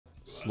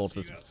Slaughter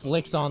this.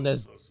 Flicks on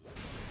this.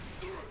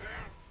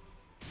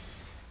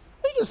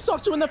 He just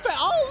sucked you in the face.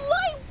 Oh,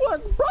 light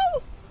work, bro.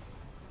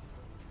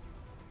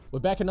 We're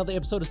back another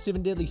episode of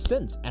 7 Deadly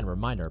Sins. And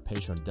reminder, our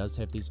Patreon does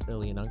have these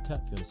early and uncut.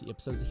 If you want to see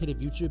episodes ahead of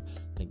YouTube,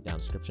 link down in the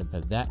description for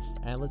that.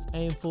 And let's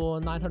aim for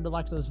 900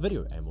 likes on this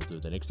video. And we'll do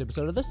the next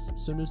episode of this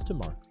as soon as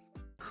tomorrow.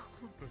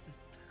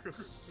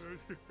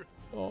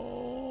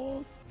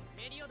 Oh.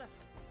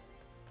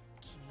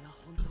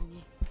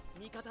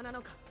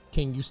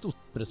 King, you still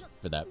spit us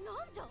for that.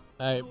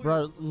 Hey,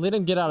 bro, let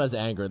him get out his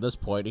anger at this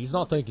point. He's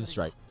not thinking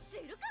straight.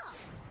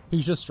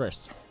 He's just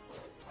stressed.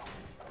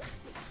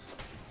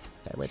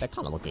 Okay, wait, that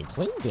kind of looking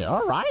clean there.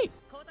 All right.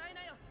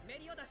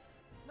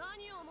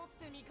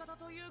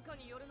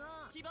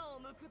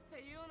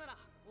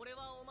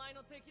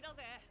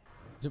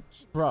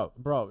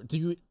 Bro, do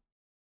you...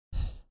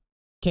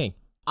 King,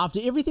 after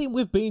everything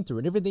we've been through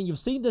and everything you've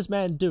seen this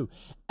man do,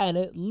 and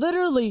it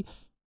literally...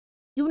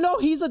 You know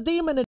he's a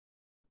demon,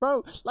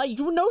 bro. Like,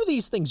 you know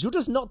these things. You're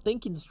just not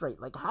thinking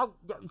straight. Like, how...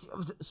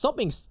 Stop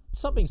being...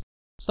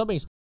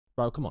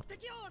 Bro, come on.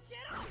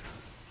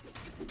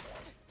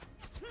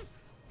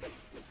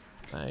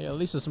 At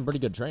least there's some pretty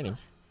good training.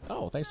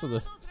 Oh, thanks for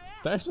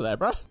that,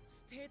 bro.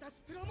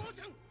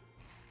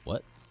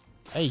 What?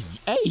 Hey,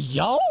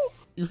 yo!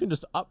 You can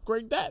just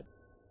upgrade that.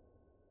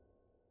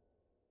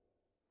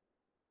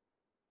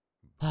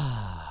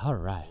 All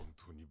right.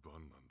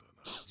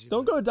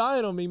 Don't go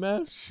dying on me,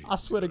 man. I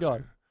swear to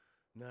God.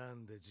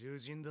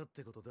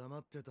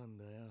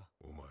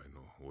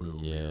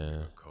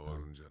 Yeah.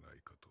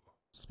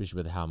 Especially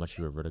with how much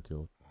you were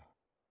ridiculed.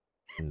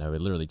 And they were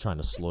literally trying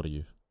to slaughter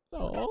you.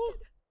 Oh.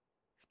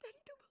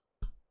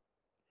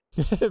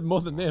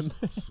 More than them.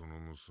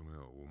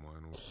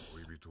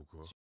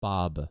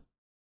 Bob.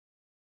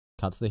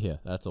 Cuts the hair,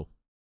 that's all.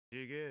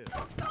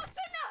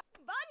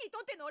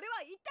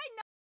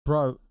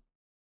 Bro.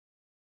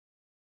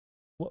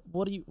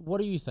 What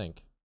do you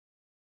think?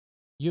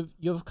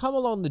 You've come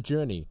along the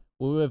journey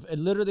where we've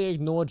literally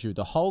ignored you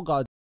the whole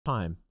god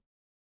time.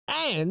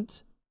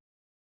 And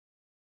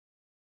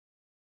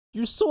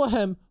you saw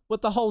him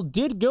with the whole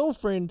dead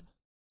girlfriend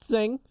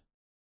thing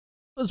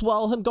as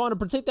well, him going to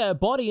protect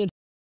that body and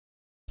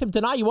him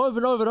deny you over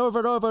and over and over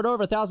and over and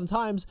over 1,000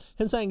 times,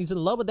 him saying he's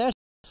in love with that.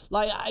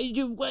 Like,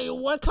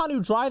 why can't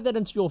you drive that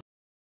into your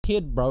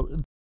head, bro?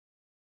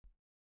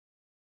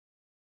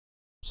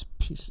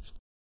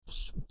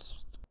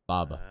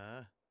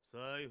 Baba.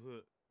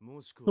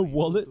 The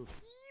wallet?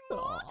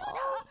 Oh,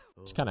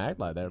 just kind of act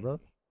like that, bro.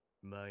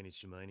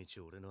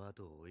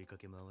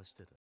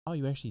 Oh,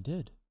 you actually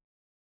did?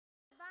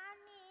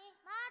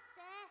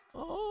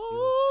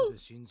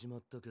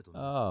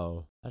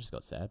 Oh, I just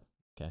got sad.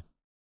 Okay.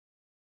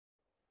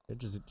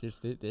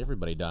 Just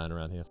everybody dying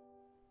around here.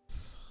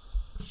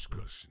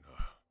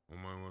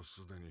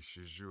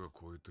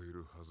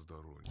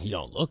 He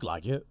don't look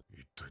like it.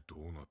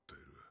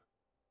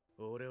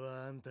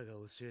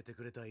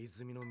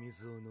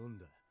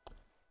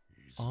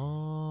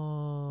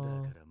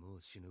 Oh.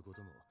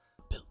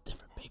 Built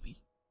different, baby.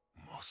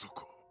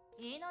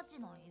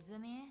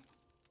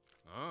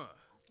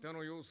 北の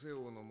妖精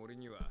王の森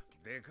には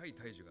でかい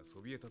大樹が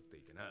そびえ立って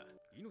いてな、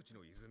命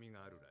の泉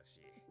があるらしい。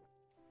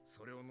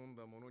それを飲ん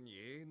だ者に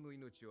永遠の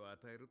命を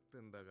与えるって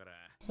んだから。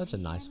Such a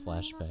nice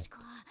flashback.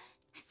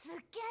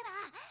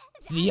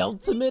 It's the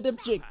ultimate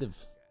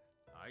objective.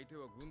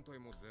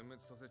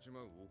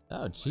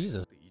 Oh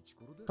Jesus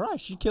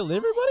Christ, she killed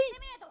everybody?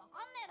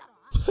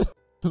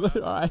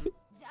 Alright.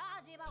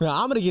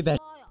 I'm gonna get that.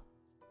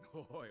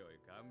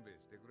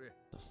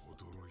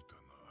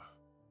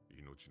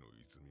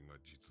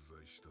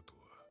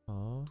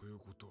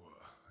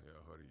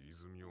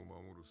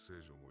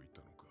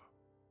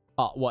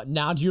 Oh, what?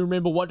 Now do you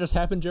remember what just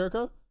happened,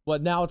 Jericho?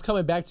 What, now it's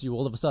coming back to you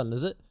all of a sudden,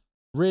 is it?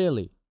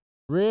 Really?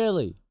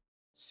 Really?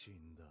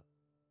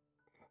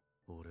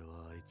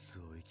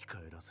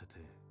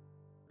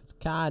 It's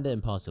kinda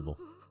impossible.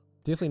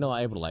 Definitely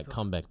not able to, like,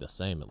 come back the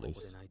same, at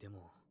least.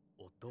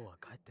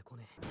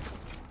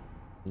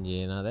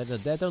 Yeah, no,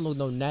 that don't look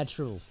no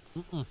natural.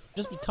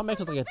 Just come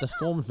back as, like, a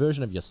deformed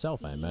version of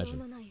yourself, I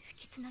imagine.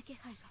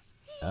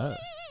 Oh.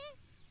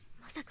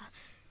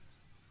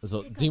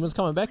 So, demons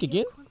coming back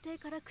again? Why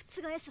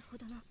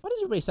does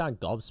everybody sound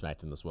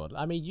gobsmacked in this world?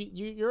 I mean,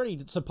 you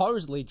already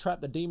supposedly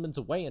trapped the demons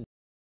away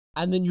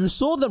and then you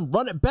saw them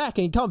run it back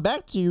and come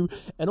back to you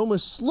and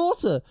almost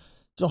slaughter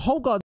the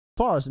whole god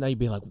forest, and now you'd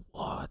be like,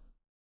 what?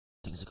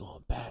 Things are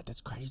going bad,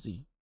 that's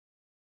crazy.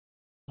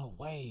 No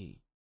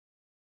way.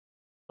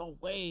 No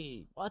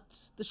way.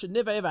 What? This should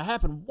never ever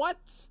happen.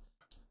 What?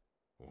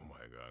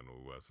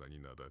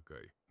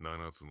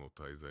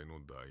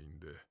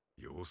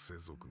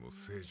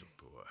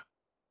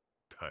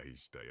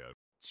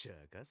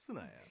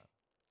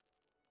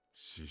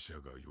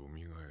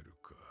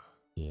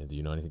 Yeah, do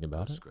you know anything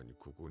about it?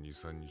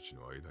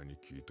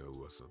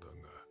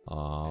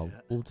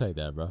 We'll take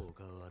that, bro.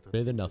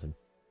 Better than nothing.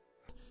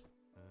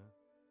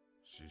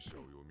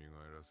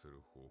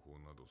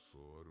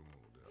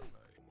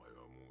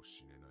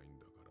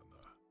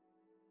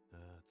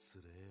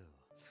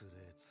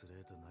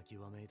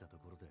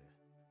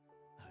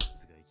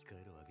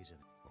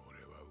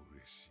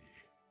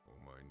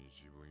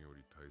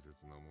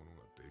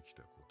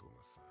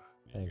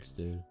 Thanks,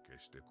 dude.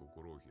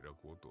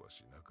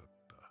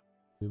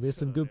 We made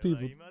some good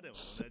people.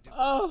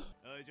 Oh!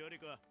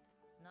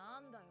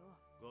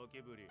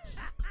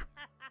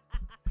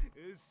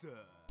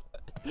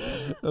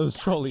 That was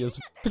trolly as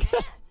f.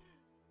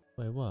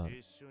 Wait, what?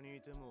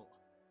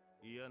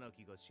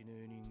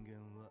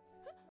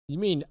 You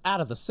mean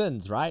out of the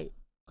sins, right?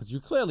 Because you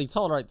clearly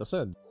tolerate the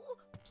sins.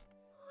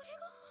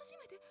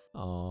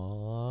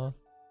 Aww.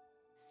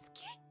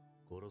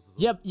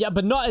 Yep, yeah,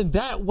 but not in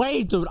that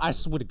way, dude. I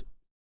swear to God.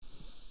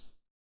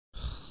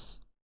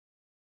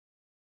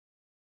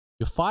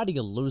 You're fighting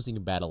a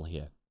losing battle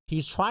here.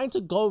 He's trying to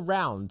go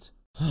around.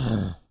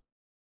 He's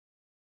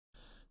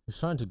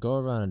trying to go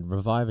around and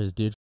revive his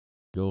dead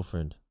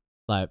girlfriend.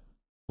 Like,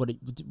 what?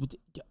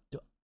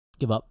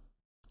 Give up.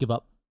 Give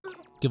up.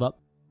 Give up.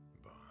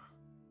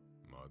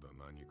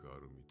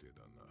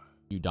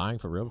 You dying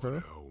for real, for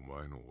real?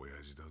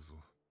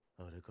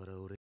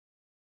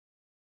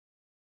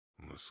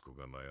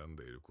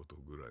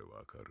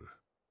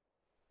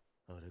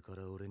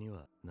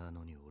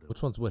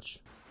 Which one's which?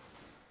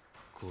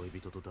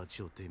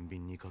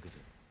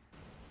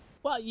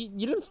 Well,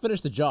 you didn't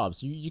finish the job,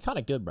 so you kind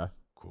of good, bro.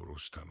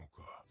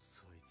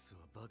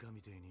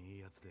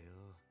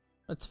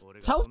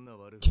 Tell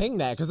King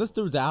that, because this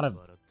dude's out of...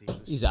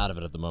 He's out of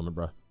it at the moment,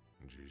 bro.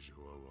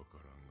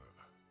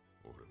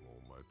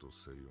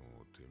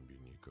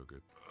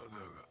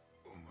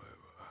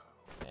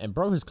 And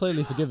bro has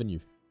clearly forgiven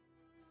you.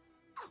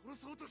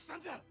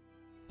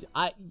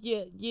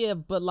 Yeah,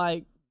 but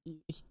like,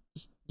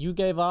 you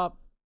gave up,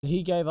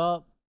 he gave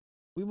up.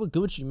 We were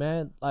Gucci,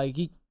 man. Like,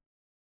 he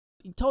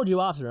told you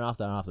after and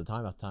after and after,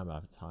 time after time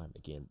after time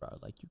again, bro.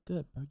 Like, you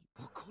good, bro.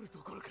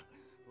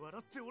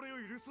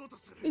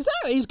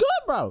 Exactly, he's good,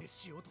 bro.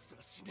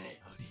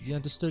 He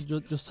understood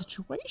your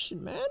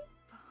situation, man.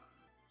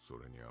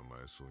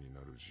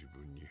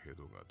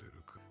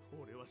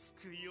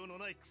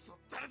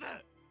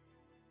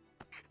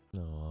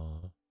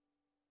 Aww.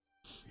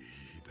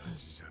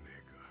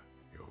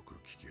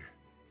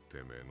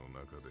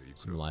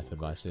 Some life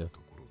advice here.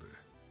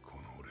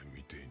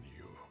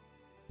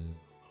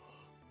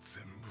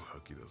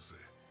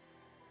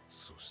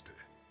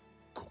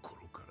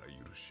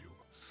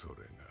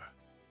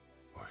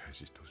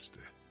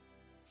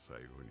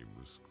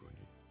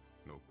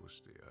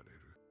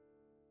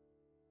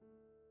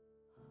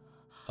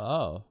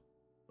 Oh.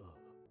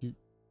 You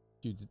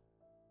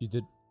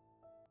did.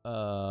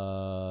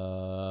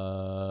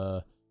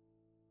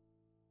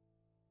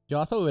 Yo,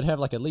 I thought we would have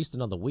like at least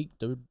another week,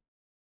 dude.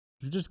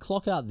 Did you just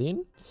clock out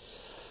then?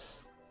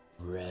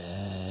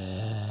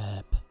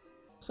 Rap.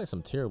 Looks like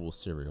some terrible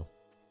cereal.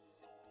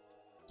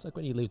 It's like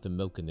when you leave the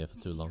milk in there for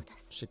too long.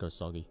 Shit goes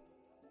soggy.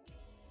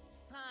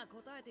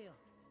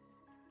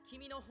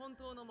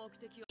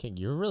 King,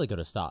 you're really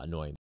gonna start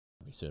annoying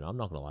me soon. I'm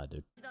not gonna lie,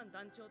 dude.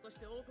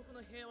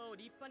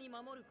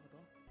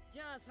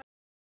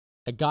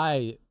 A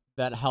guy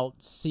that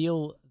helped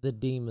seal the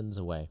demons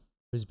away,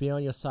 who's been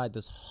on your side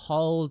this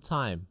whole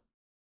time,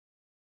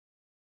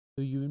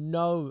 who you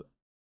know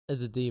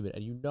is a demon,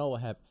 and you know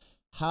what happened.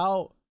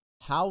 How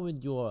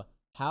in your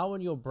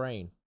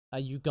brain are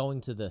you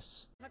going to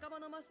this?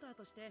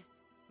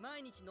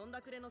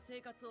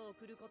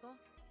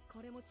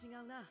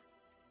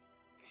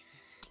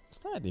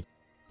 Start the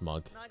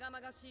mug.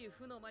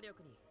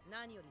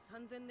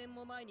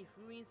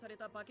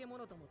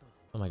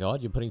 Oh my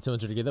god, you're putting two and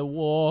two together.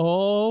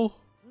 Whoa.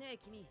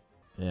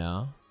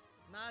 Yeah.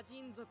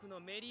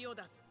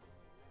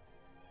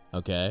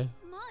 Okay.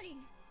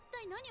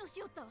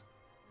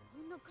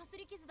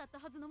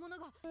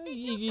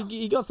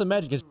 He got some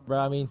magic, bro.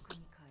 I mean,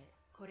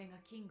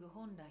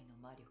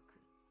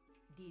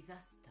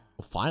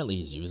 well, finally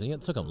he's using it.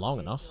 It took him long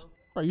enough.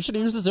 Bro, you should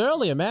have used this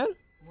earlier, man.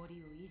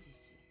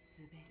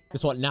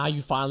 Guess what? Now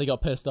you finally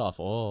got pissed off.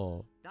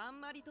 Oh.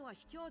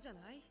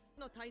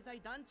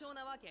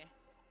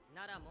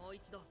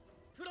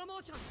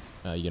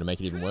 You gonna make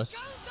it even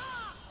worse?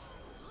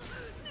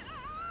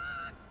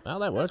 Well,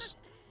 that works.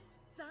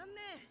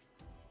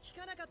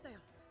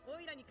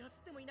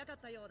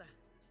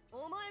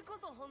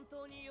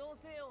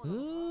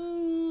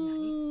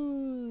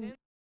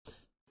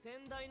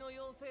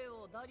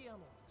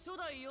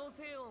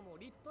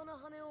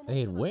 They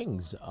had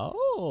wings.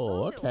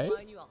 Oh, okay.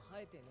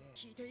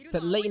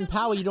 That latent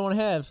power you don't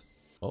have.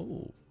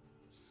 Oh.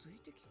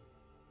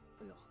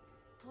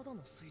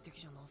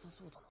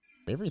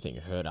 Everything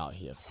hurt out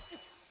here.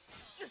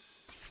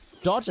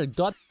 Dodge a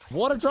god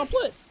water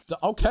droplet?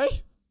 Okay.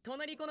 You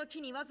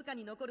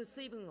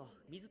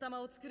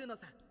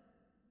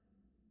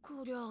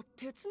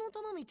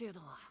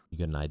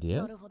got an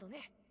idea?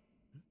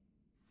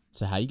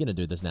 So how are you gonna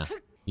do this now?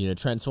 You gonna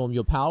transform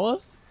your power?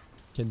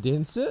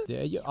 Condense it?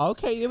 Yeah,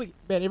 okay,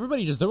 man,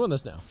 everybody just doing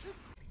this now.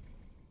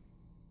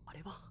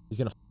 He's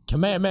gonna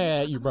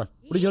Kamehameha at you, bro.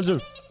 What are you gonna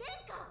do?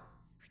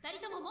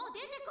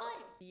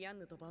 ヤン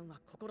ヌとバンは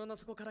心の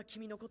底から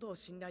君のことを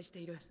信頼して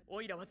いる。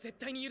オイラは絶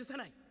対に許さ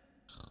ない。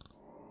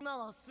今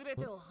は全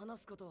てを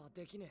話すことは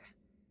できねえ。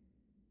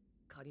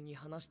仮に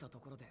話したと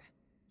ころで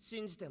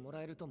信じても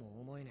らえると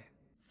も思えねえ。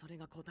それ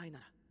が答えな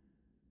ら、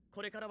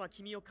これからは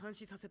君を監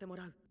視させても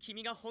らう。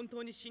君が本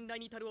当に信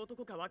頼に足る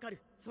男かわか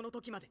る。その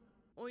時まで。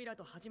オイラ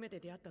と初めて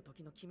出会った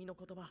時の君の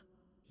言葉、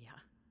いや、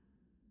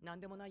な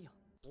んでもないよ。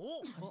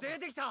お、出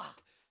てきた。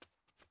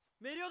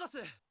メリオダス。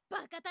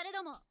バカタレ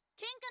ども、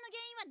喧嘩の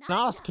原因は何だ。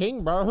 Ask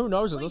King, bro. Who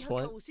knows at this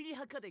point?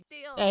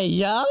 Hey,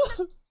 yo.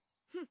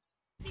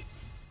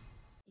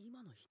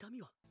 今の痛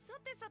みは。さ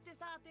てさて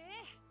さて、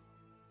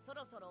そ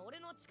ろそろ俺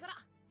の力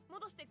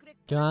戻してくれ。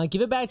 Come on,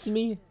 give it back to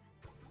me.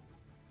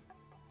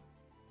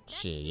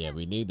 Shit, yeah,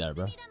 we need that,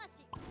 bro.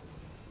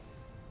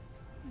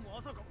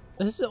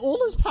 This is all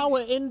this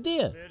power in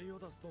there.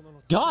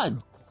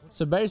 God.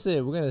 So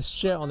basically, we're gonna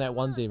shit on that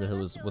one demon who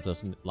was with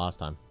us last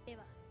time.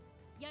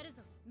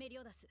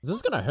 Is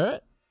this gonna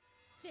hurt?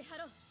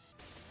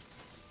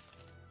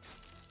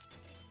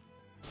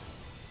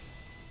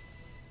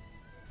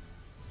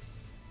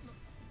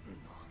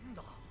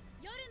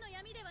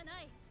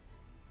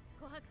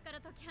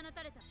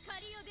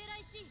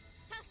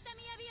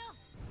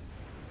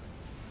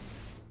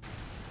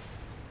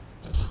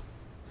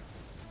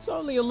 It's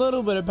only a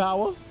little bit of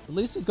power. At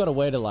least he's got a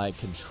way to like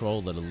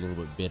control it a little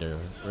bit better,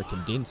 or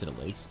condense it at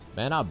least.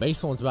 Man, our base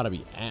form's about to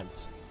be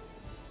amped.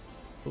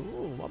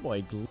 Ooh, my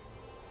boy.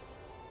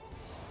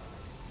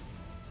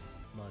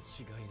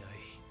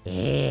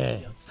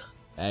 Yeah.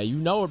 Hey, you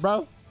know it,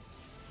 bro.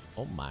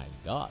 Oh my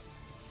god.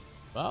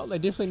 Well, they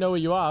definitely know where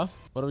you are.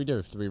 What do we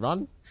do? Do we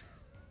run?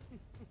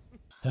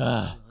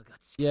 Yeah,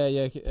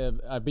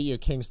 I bet your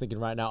king's thinking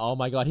right now, oh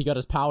my god, he got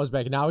his powers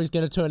back. Now he's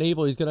gonna turn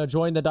evil. He's gonna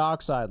join the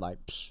dark side.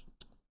 Like, psh.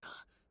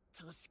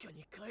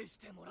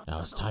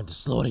 Now it's time to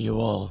slaughter you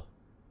all.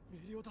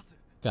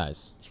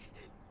 Guys.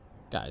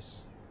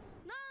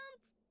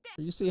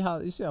 You see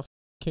how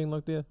King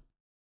looked there?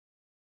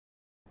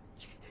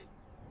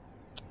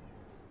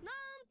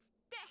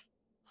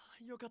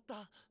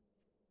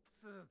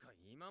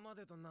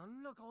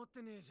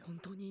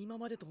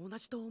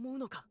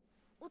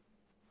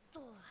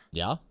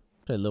 Yeah?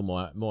 Play a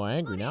little more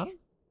angry now.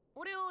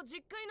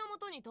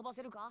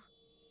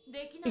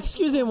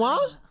 Excuse me,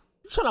 what?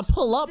 You trying to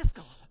pull up?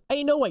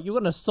 Hey, no, wait, you're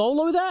gonna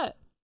solo that?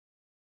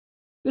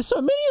 There's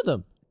so many of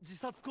them.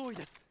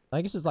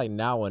 I guess it's like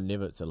now or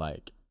never to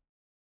like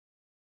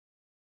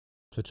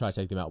to try to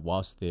take them out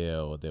whilst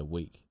they're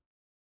weak.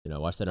 You know,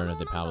 whilst they don't have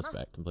their powers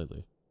back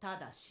completely.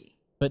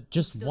 But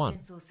just one.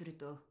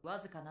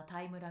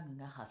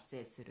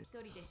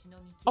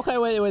 Okay,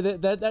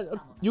 wait. That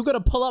you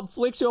gotta pull up,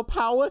 flex your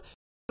power,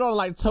 on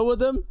like two of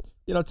them,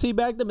 you know,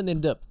 teabag them and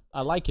then dip.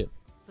 I like it.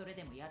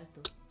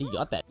 He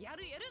got that.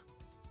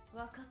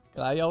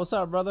 Like, yo, what's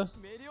up, brother?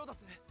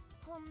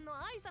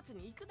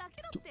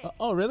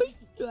 Oh, really?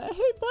 Like,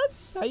 hey,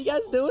 buds, how you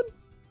guys doing?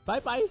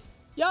 Bye.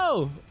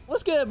 Yo,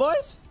 what's good,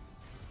 boys?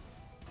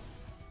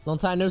 Long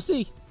time no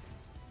see.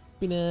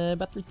 Been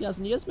about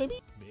 3,000 years, maybe?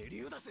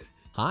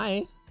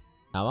 Hi,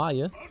 how are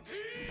you?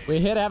 We're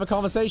here to have a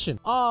conversation.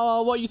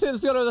 Oh, what, you think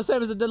it's gonna be the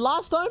same as it did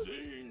last time?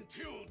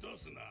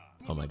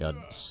 Oh my god,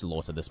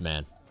 slaughter this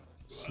man.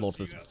 Slaughter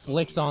this,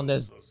 flicks on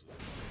this.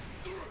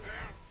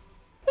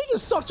 He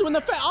just sucked you in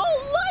the face.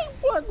 Oh, light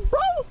work, bro.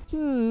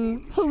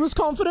 Who was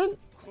confident?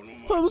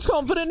 Who was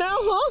confident now,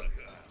 huh?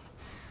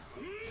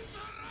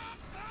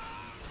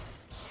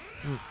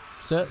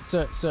 Sir,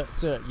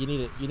 you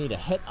need to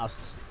hit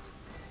us.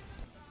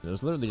 It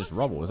was literally just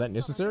rubble. Was that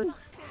necessary?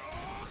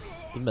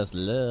 You must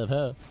love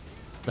her.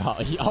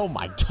 Oh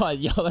my god,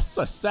 yo, that's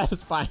so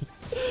satisfying.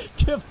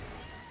 Give.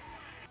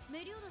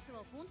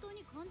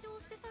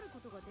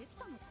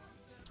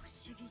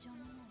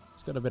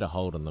 He's got a bit of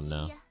hold on them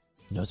now.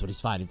 He knows what he's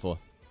fighting for.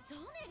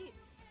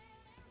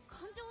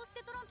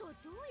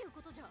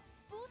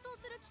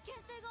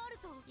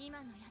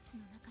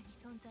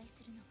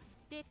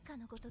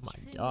 Oh my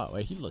god,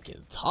 wait, he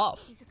looking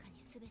tough.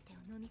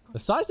 The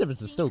size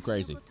difference is still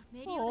crazy.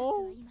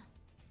 Oh.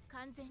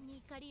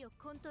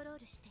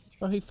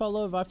 Bro, he fell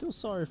over. I feel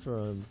sorry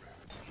for him.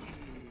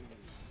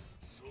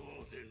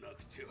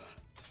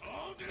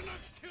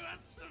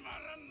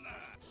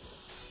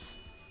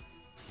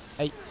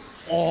 Hey.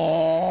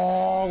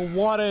 Oh,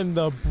 what in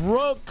the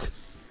brook?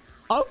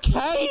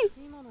 Okay.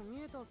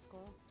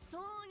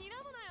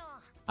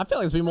 I feel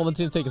like it's been more than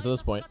 10 seconds to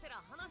this point.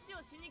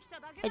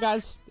 Hey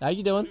guys, how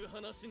you doing?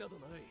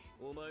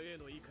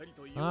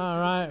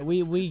 Alright,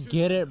 we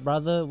get it,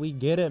 brother. We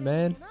get it,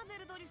 man.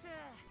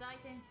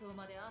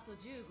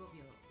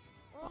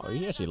 Oh,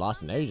 he actually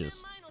lasted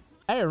ages.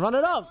 Hey, run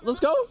it up. Let's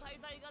go.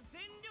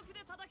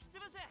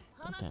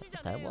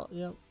 Okay, well,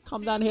 yeah.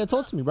 Come down here and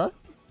talk to me, bro.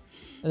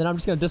 And then I'm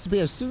just gonna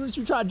disappear as soon as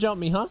you try to jump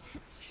me, huh?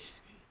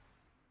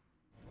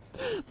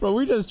 Bro,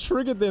 we just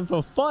triggered them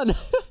for fun.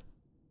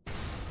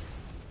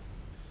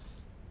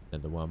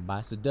 Another one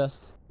bites the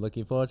dust.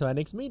 Looking forward to our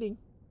next meeting.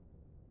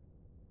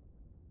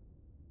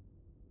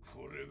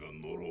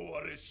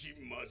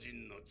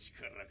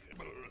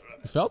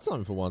 You felt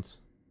something for once.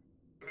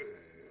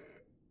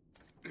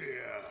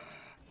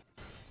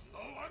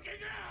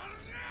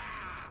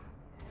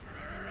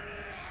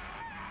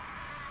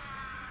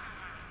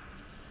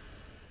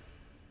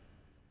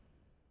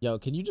 Yo,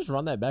 can you just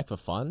run that back for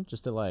fun?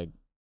 Just to like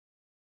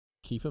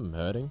keep him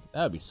hurting?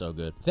 That would be so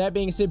good. With that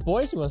being said,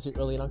 boys, if you want to see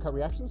early and uncut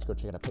reactions, go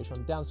check out our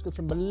Patreon down in the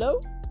description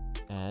below.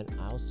 And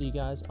I'll see you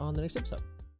guys on the next episode.